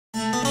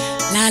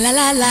la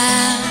la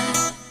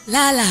la,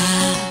 la la,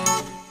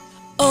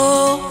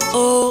 oh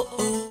oh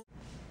oh.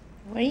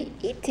 What are you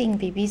eating,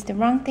 baby? It's the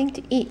wrong thing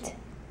to eat.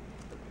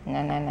 No.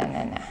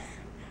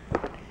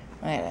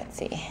 Alright, let's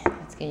see.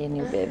 Let's get you a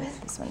new bib.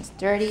 This one's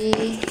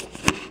dirty.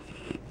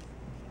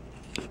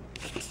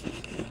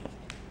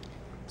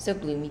 So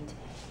gloomy today.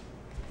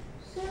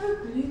 So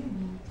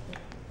gloomy.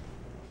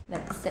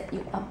 Let's set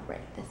you up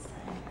right this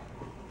time.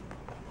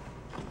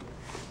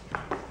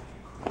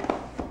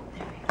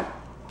 There we go.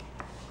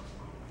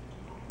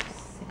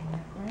 Sitting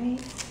up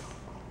right.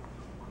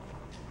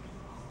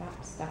 Stop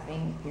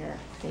stuffing your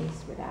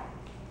face with that.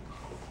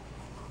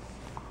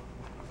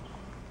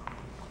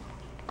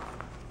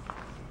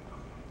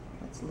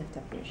 Let's lift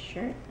up your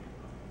shirt.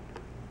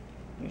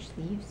 Your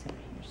sleeve, sorry,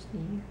 your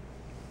sleeve.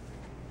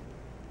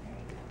 There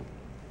we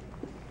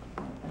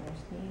go. Other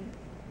sleeve.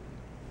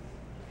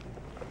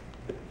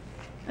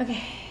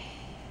 Okay.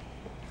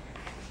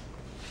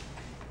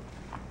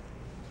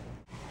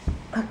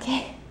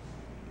 Okay.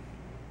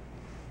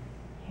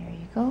 Here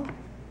you go.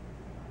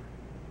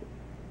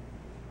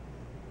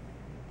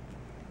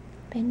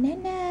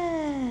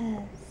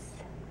 Bananas.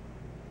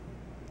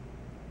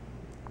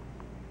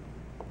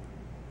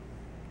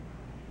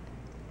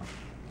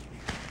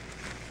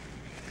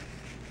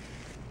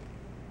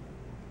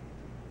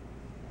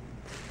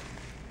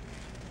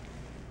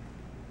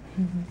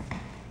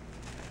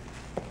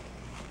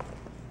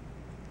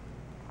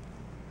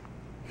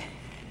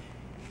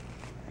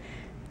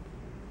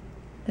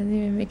 Doesn't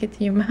even make it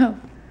to your mouth.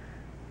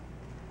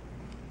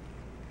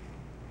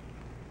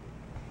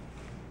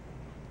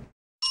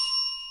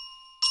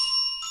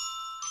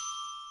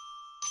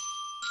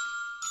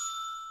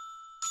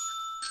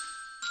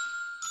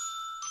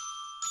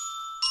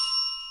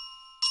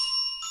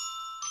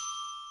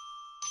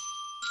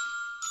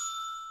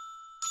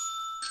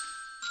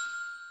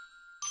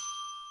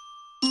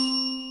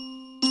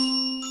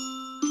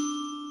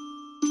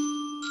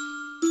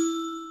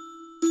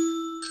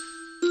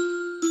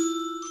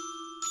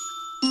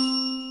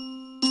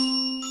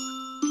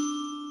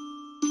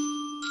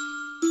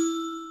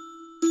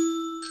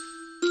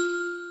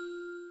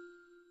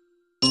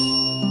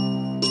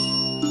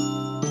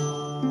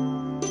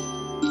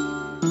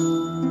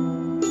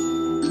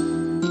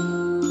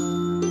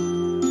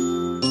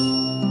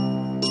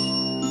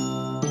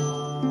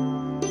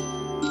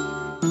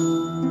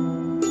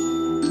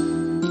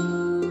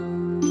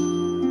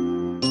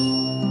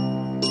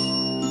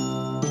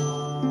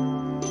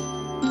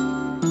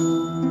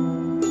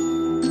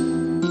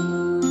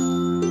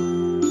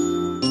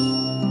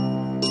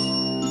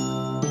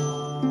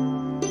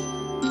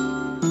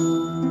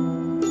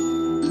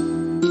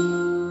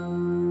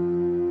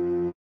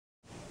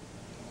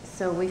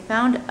 So we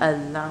found a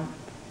lump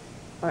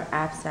or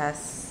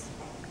abscess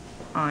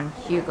on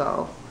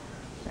Hugo.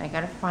 So I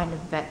gotta find a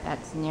vet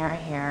that's near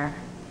here.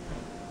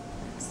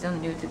 I'm still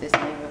new to this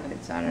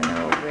neighborhood, so I don't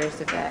know where's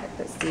the vet,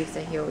 but Steve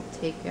said he would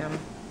take him.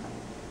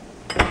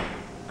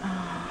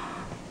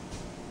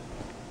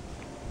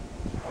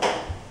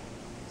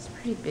 It's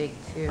pretty big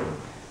too.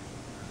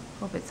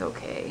 Hope it's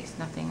okay. It's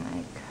nothing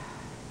like...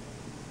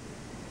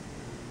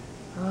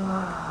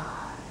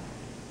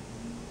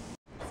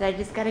 So I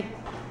just gotta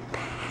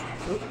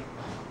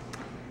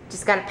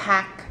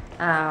pack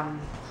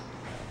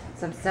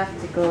some stuff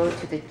to go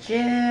to the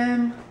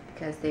gym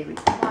because they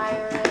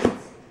require it.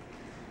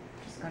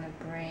 Just gonna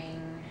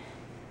bring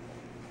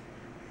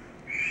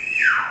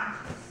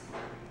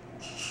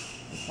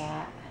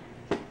that.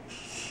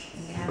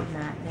 And we have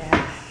Matt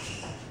there.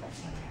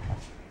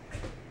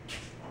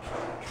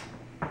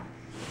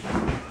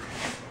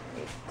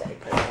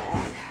 Diaper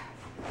bag.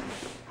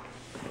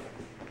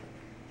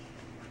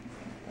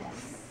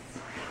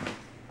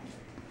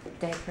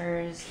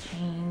 Diapers,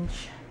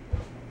 change.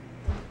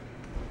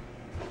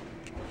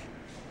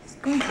 Just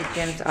going to the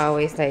gym's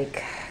always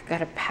like,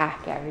 gotta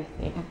pack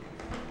everything.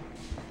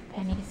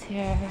 Penny's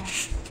here.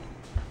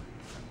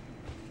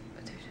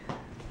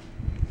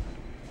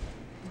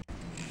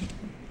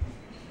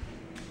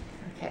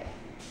 Okay.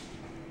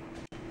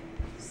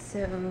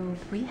 So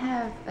we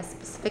have a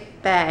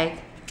specific bag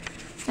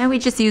that we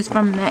just use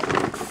from Mex,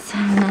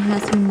 and that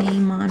has her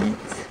name on it.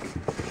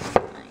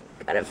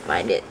 I gotta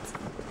find it.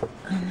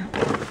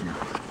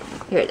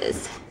 Here it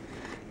is.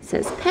 It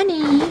says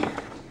Penny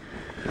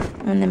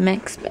on the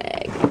Mex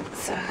bag,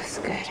 so it's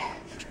good.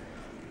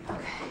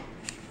 Okay.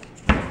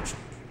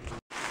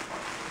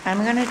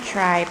 I'm gonna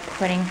try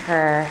putting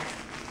her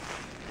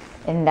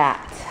in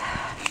that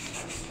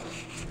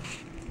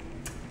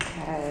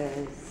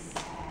because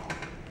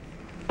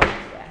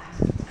yeah,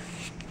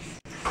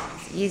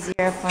 it's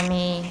easier for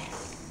me.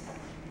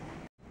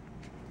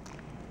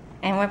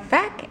 And we're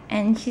back,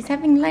 and she's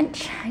having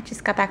lunch. I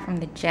just got back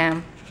from the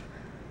gym.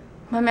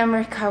 My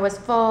memory card was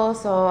full,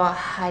 so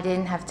I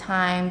didn't have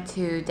time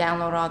to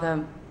download all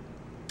the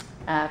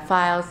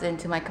files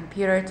into my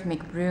computer to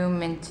make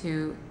room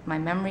into my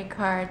memory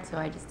card, so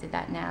I just did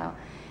that now.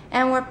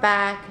 And we're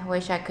back. I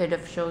wish I could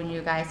have shown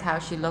you guys how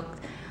she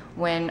looked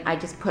when I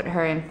just put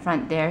her in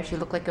front there. She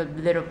looked like a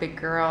little big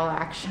girl,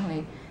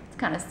 actually. It's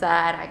kind of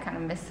sad. I kind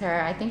of miss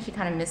her. I think she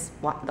kind of missed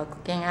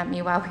looking at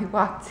me while we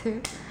walked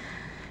too.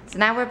 So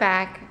now we're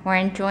back. We're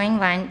enjoying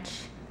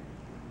lunch.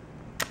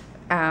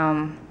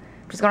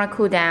 Just gonna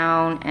cool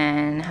down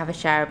and have a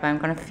shower, but I'm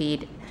gonna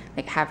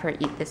have her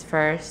eat this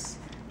first.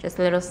 Just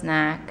a little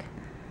snack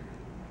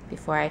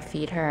before I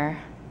feed her.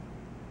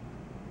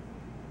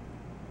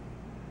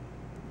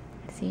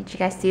 See, did you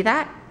guys see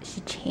that?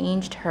 She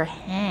changed her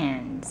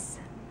hands.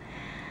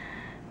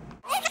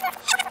 Did you guys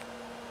see that?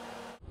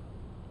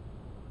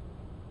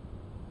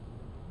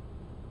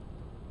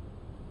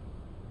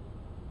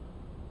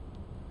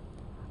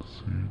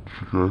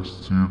 She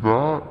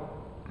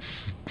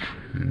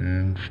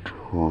changed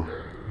her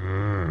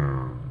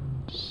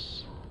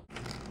hands.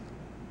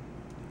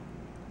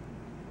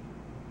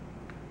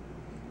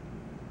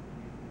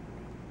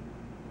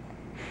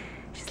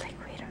 She's like,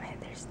 wait a minute,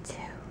 there's two.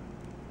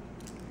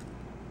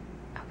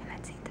 Okay,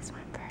 let's eat this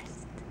one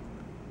first.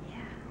 Yeah.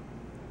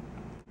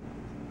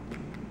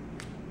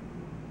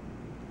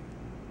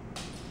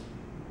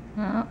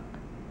 Oh,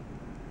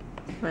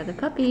 for the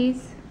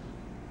puppies.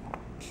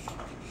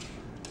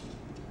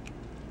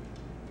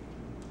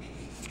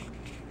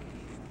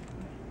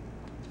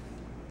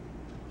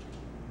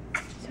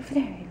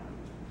 There you go.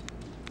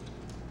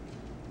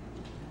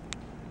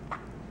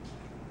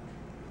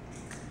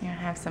 You're gonna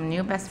have some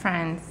new best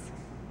friends.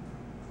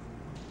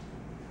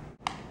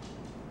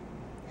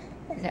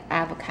 These are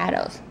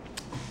avocados.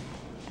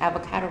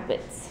 Avocado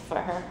bits for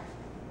her.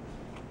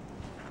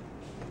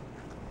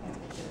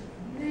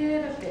 A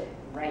little bit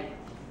right.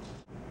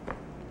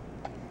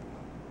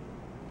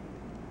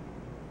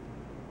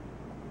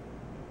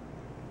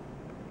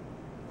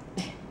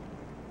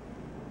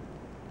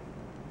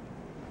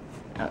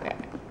 Okay.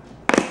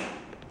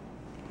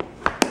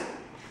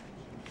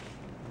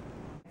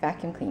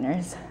 Vacuum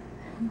cleaners.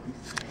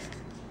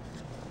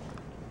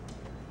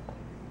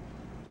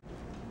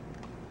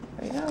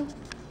 There we go.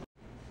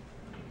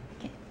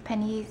 Okay,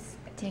 Penny's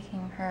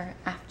taking her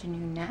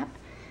afternoon nap.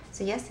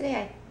 So yesterday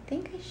I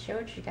think I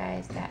showed you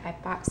guys that I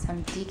bought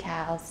some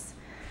decals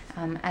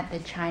at the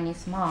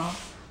Chinese mall.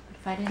 But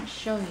if I didn't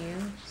show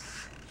you,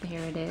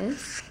 here it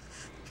is.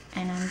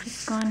 And I'm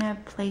just gonna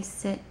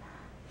place it,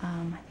 I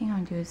think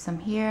I'm gonna do some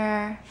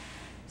here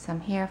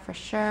for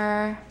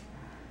sure.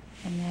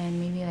 And then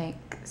maybe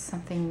like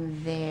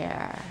something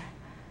there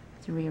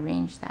to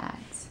rearrange that.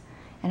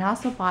 And I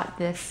also bought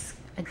this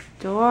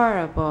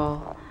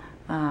adorable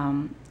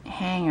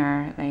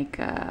hanger, like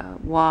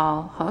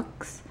wall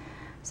hooks,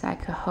 so I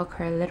could hook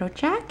her little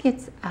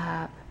jackets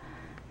up.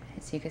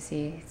 As you can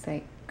see, it's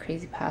like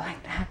crazy pile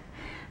like that.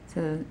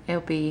 So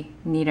it'll be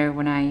neater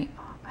when I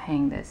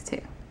hang this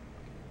too.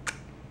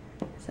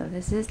 So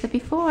this is the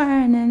before,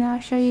 and then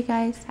I'll show you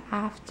guys the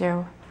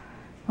after.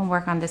 I'll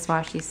work on this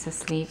while she's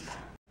asleep.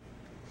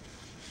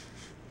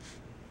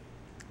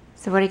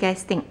 So what do you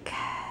guys think?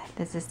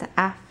 This is the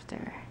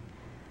after.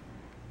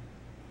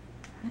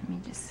 Let me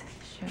just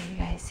show you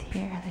guys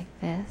here like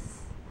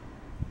this.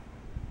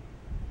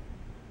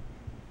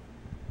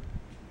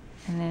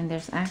 And then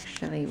there's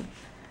actually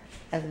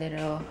a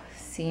little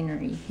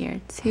scenery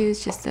here too.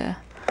 It's just a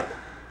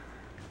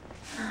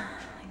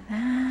like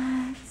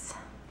that.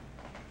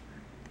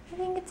 I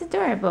think it's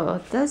adorable.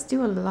 It does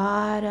do a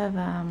lot of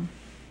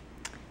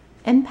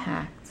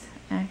impact.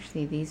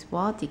 Actually, these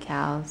wall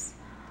decals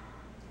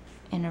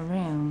in a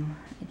room,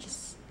 it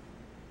just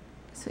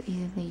so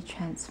easily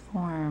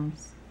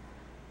transforms.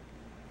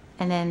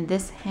 And then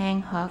this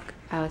hang hook,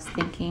 I was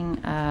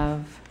thinking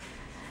of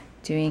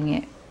doing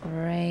it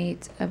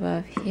right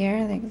above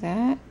here like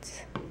that.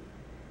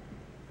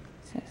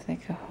 So it's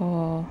like a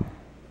whole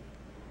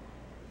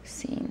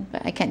scene,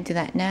 but I can't do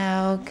that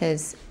now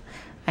because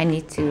I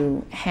need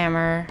to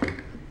hammer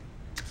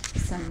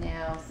some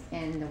nails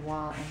in the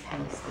wall and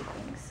Penny's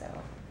sleeping. So,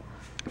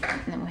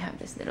 and then we have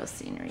this little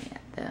scenery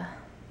at the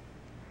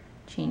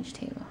change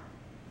table.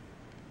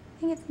 I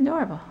think it's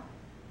adorable.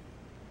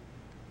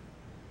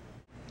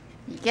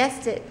 You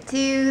guessed it,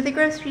 to the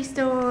grocery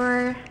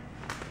store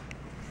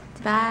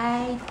to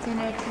buy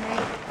dinner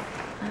tonight.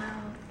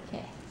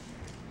 Okay,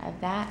 I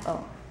have that.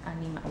 Oh, I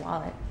need my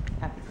wallet.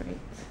 That'd be great.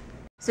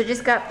 So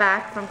just got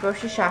back from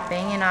grocery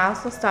shopping, and I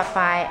also stopped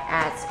by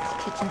at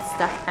Kitchen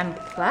Stuff and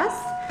Plus.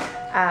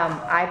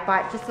 I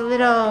bought just a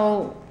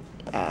little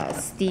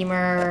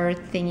steamer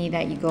thingy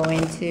that you go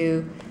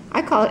into.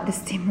 I call it the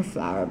steamer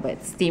flower,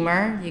 but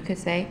steamer, you could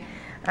say.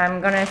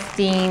 I'm gonna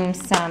steam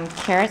some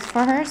carrots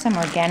for her, some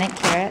organic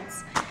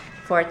carrots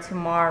for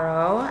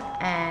tomorrow,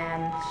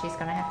 and she's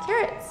gonna have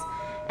carrots.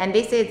 And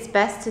they say it's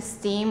best to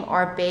steam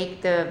or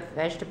bake the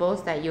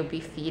vegetables that you'll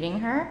be feeding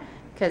her,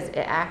 because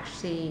it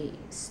actually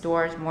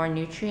stores more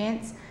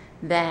nutrients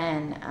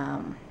than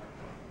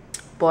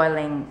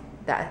boiling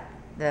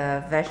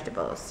the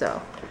vegetables.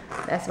 So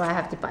that's why I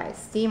have to buy a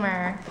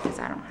steamer, because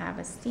I don't have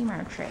a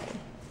steamer tray.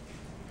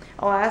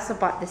 Oh, I also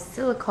bought this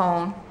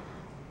silicone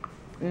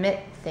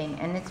mitt thing,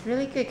 and it's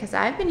really good because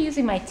I've been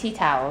using my tea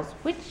towels,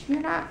 which you're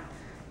not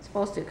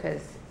supposed to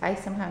because I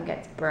somehow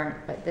get burnt,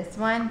 but this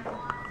one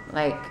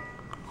like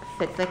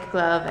fits like a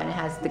glove and it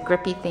has the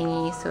grippy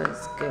thingy, so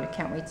it's good.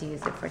 Can't wait to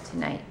use it for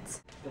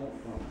tonight.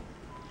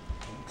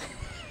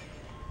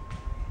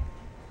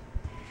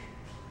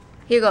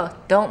 Here you go,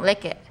 don't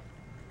lick it.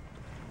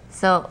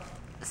 So,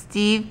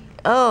 Steve,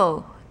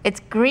 oh, it's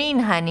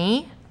green,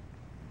 honey.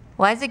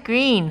 Why is it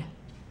green?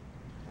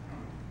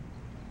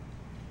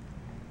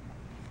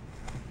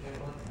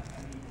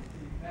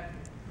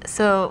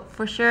 So,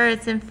 for sure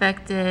it's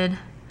infected.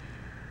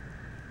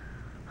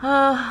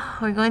 Oh,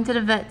 we're going to the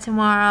vet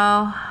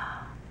tomorrow.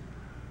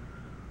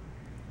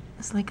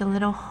 It's like a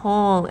little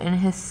hole in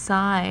his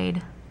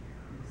side.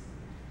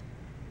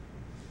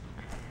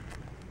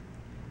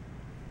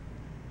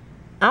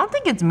 I don't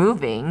think it's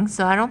moving,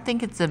 so I don't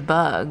think it's a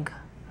bug.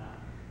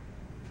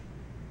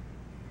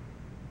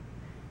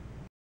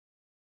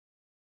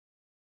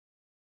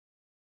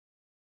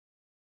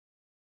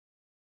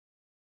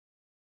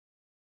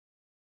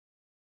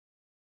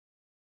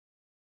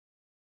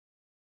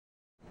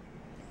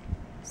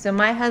 So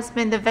my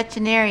husband, the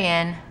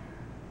veterinarian,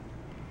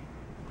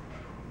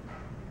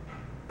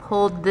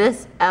 pulled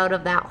this out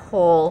of that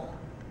hole.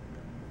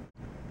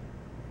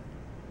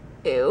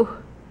 Ew.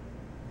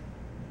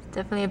 It's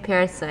definitely a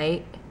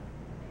parasite.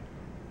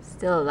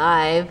 Still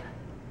alive.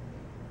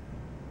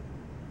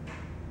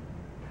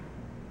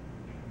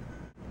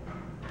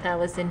 That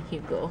was in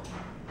Hugo.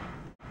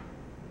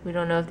 We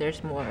don't know if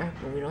there's more,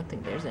 but we don't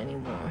think there's any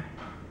more.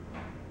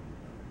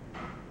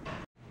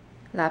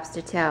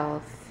 Lobster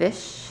tail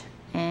fish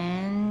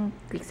and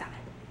Greek salad.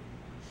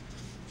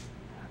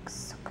 Looks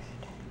so good.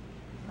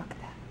 Look at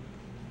that.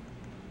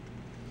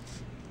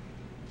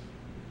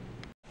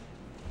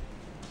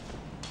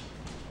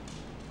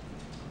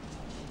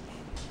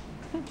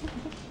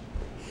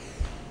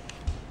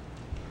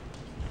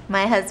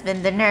 My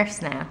husband, the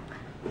nurse now.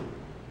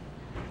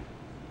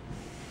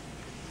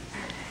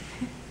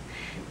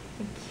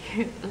 A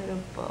cute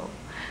little bow.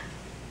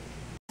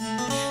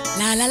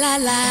 La la la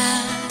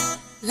la,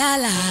 la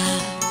la.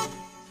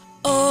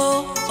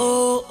 Oh,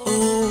 oh,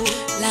 oh,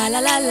 la la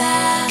la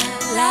la,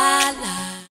 la